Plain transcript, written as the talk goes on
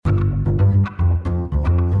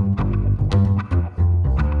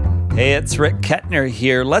Hey, it's Rick Kettner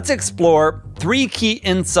here. Let's explore 3 key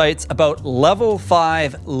insights about Level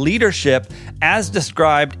 5 leadership as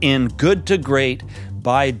described in Good to Great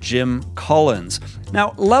by Jim Collins.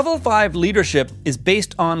 Now, Level 5 leadership is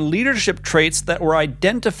based on leadership traits that were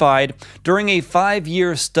identified during a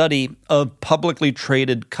 5-year study of publicly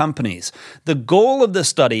traded companies. The goal of the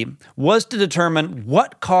study was to determine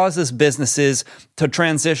what causes businesses to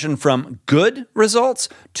transition from good results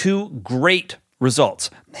to great results,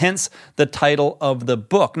 hence the title of the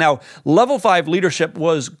book. Now, Level 5 leadership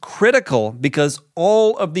was critical because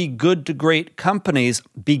all of the good to great companies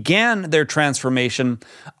began their transformation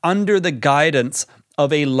under the guidance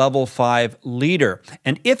of a Level 5 leader.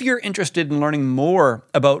 And if you're interested in learning more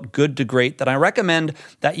about Good to Great, then I recommend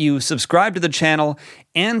that you subscribe to the channel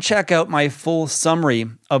and check out my full summary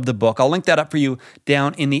of the book. I'll link that up for you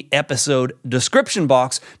down in the episode description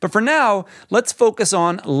box. But for now, let's focus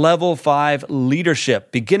on Level 5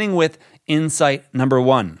 leadership, beginning with insight number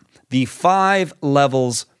 1, the 5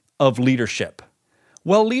 levels of leadership.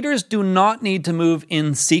 Well, leaders do not need to move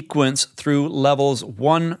in sequence through levels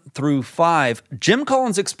 1 through 5. Jim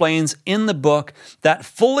Collins explains in the book that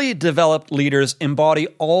fully developed leaders embody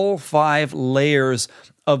all 5 layers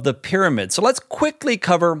of the pyramid. So let's quickly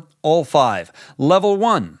cover all 5. Level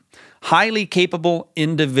 1, highly capable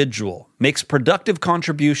individual, makes productive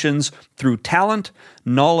contributions through talent,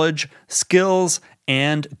 knowledge, skills,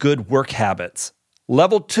 and good work habits.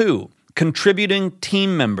 Level 2, contributing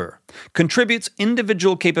team member, contributes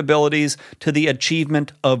individual capabilities to the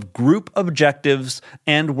achievement of group objectives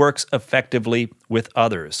and works effectively with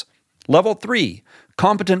others. Level 3,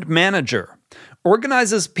 competent manager,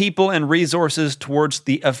 organizes people and resources towards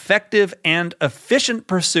the effective and efficient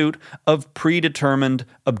pursuit of predetermined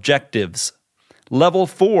objectives. Level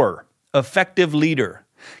 4, effective leader,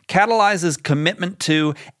 catalyzes commitment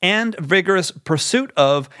to and vigorous pursuit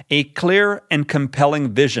of a clear and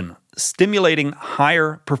compelling vision, stimulating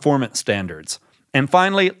higher performance standards. And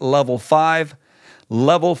finally, Level 5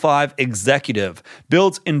 executive,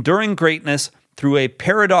 builds enduring greatness through a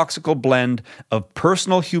paradoxical blend of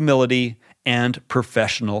personal humility and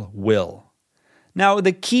professional will. Now,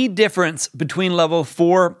 the key difference between Level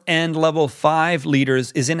 4 and Level 5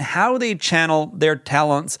 leaders is in how they channel their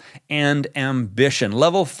talents and ambition.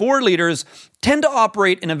 Level 4 leaders tend to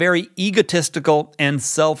operate in a very egotistical and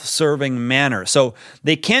self-serving manner. So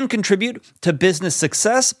they can contribute to business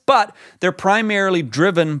success, but they're primarily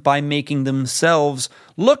driven by making themselves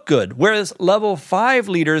look good. Whereas Level 5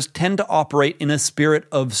 leaders tend to operate in a spirit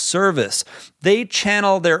of service. They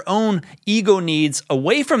channel their own ego needs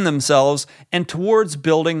away from themselves and towards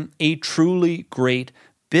building a truly great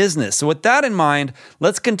business. So with that in mind,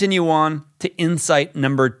 let's continue on to insight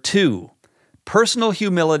number 2, personal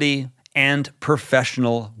humility and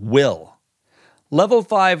professional will. Level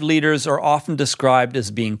 5 leaders are often described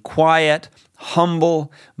as being quiet,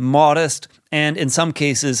 humble, modest, and in some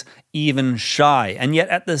cases, even shy. And yet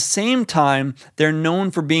at the same time, they're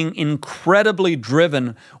known for being incredibly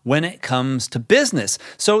driven when it comes to business.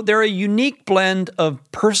 So they're a unique blend of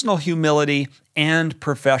personal humility and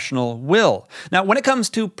professional will. Now, when it comes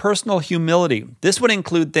to personal humility, this would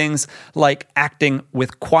include things like acting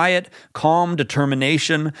with quiet, calm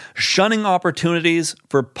determination, shunning opportunities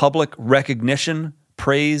for public recognition,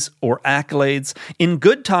 praise, or accolades. In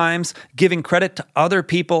good times, giving credit to other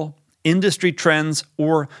people, industry trends,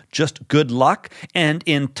 or just good luck, and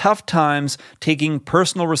in tough times, taking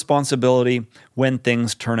personal responsibility when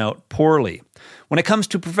things turn out poorly. When it comes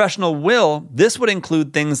to professional will, this would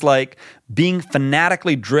include things like being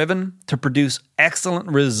fanatically driven to produce excellent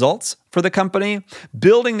results for the company,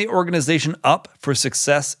 building the organization up for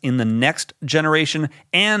success in the next generation,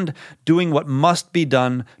 and doing what must be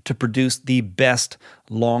done to produce the best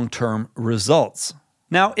long-term results.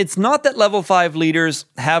 Now, it's not that Level 5 leaders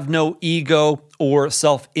have no ego or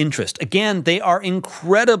self-interest. Again, they are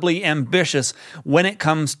incredibly ambitious when it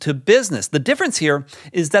comes to business. The difference here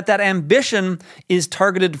is that ambition is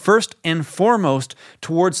targeted first and foremost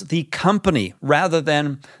towards the company rather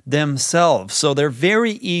than themselves. So they're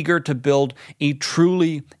very eager to build a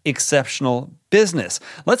truly exceptional business.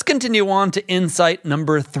 Let's continue on to insight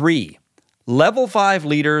number 3, Level 5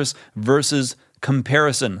 leaders versus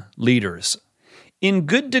comparison leaders. In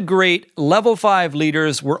Good to Great, Level 5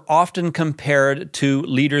 leaders were often compared to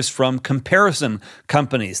leaders from comparison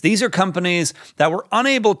companies. These are companies that were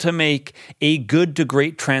unable to make a good to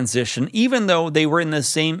great transition, even though they were in the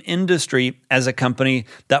same industry as a company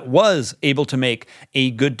that was able to make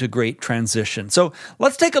a good to great transition. So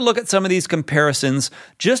let's take a look at some of these comparisons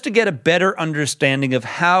just to get a better understanding of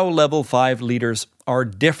how Level 5 leaders are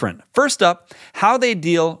different. First up, how they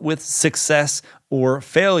deal with success or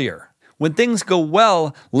failure. When things go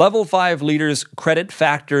well, level 5 leaders credit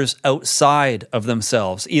factors outside of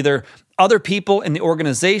themselves, either other people in the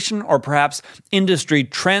organization or perhaps industry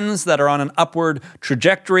trends that are on an upward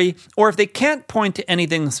trajectory, or if they can't point to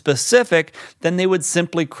anything specific, then they would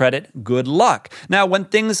simply credit good luck. Now, when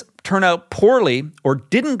things turn out poorly or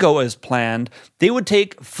didn't go as planned, they would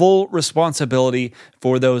take full responsibility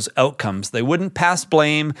for those outcomes. They wouldn't pass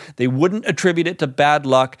blame. They wouldn't attribute it to bad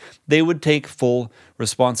luck. They would take full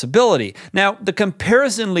responsibility. Now, the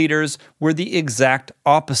comparison leaders were the exact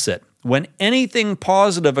opposite. When anything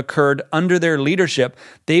positive occurred under their leadership,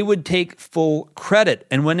 they would take full credit.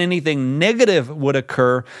 And when anything negative would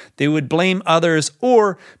occur, they would blame others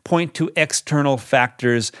or point to external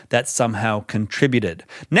factors that somehow contributed.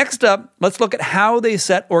 Next up, let's look at how they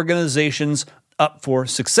set organizations up for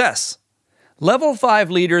success. Level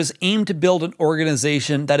 5 leaders aim to build an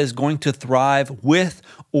organization that is going to thrive with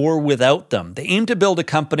or without them. They aim to build a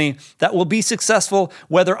company that will be successful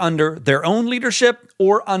whether under their own leadership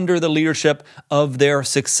or under the leadership of their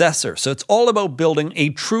successor. So it's all about building a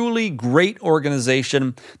truly great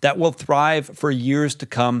organization that will thrive for years to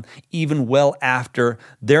come, even well after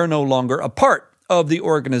they're no longer a part of the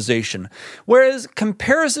organization. Whereas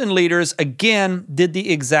comparison leaders, again, did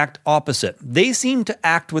the exact opposite. They seemed to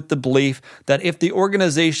act with the belief that if the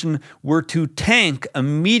organization were to tank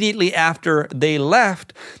immediately after they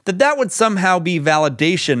left, that would somehow be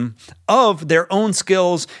validation of their own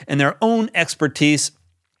skills and their own expertise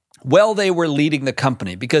while they were leading the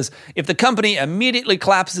company. Because if the company immediately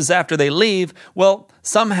collapses after they leave, well,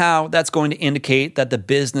 somehow that's going to indicate that the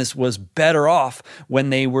business was better off when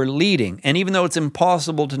they were leading. And even though it's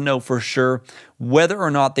impossible to know for sure whether or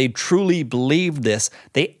not they truly believed this,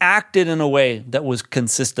 they acted in a way that was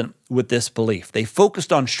consistent with this belief. They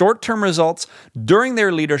focused on short-term results during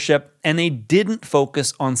their leadership, and they didn't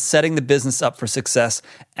focus on setting the business up for success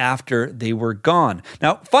after they were gone.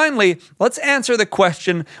 Now, finally, let's answer the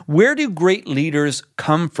question, where do great leaders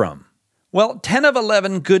come from? Well, 10 of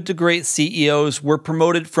 11 good to great CEOs were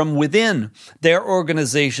promoted from within their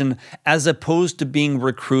organization as opposed to being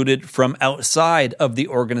recruited from outside of the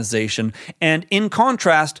organization. And in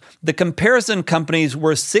contrast, the comparison companies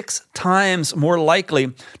were 6 times more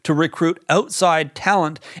likely to recruit outside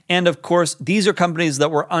talent. And of course, these are companies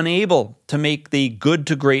that were unable to make the good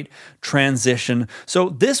to great transition.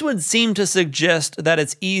 So this would seem to suggest that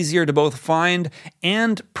it's easier to both find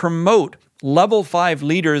and promote level 5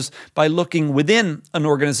 leaders by looking within an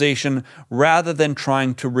organization rather than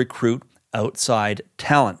trying to recruit outside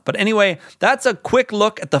talent. But anyway, that's a quick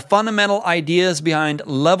look at the fundamental ideas behind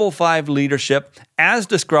level 5 leadership as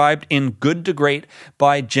described in Good to Great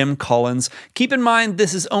by Jim Collins. Keep in mind,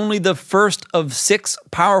 this is only the first of 6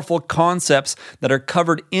 powerful concepts that are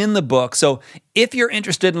covered in the book. So if you're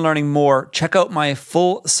interested in learning more, check out my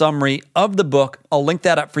full summary of the book. I'll link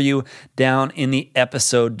that up for you down in the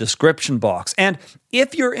episode description box. And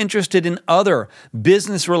if you're interested in other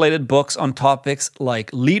business-related books on topics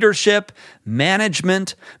like leadership,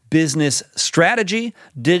 management, business strategy,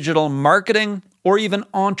 digital marketing, or even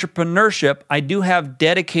entrepreneurship, I do have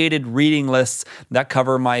dedicated reading lists that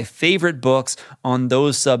cover my favorite books on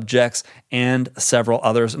those subjects and several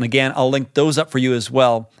others. And again, I'll link those up for you as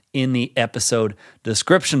well in the episode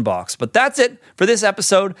description box. But that's it for this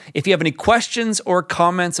episode. If you have any questions or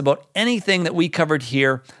comments about anything that we covered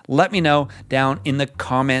here, let me know down in the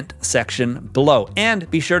comment section below. And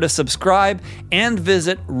be sure to subscribe and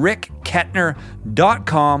visit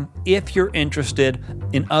rickkettner.com if you're interested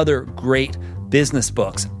in other great business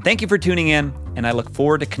books. Thank you for tuning in, and I look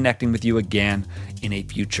forward to connecting with you again in a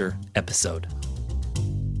future episode.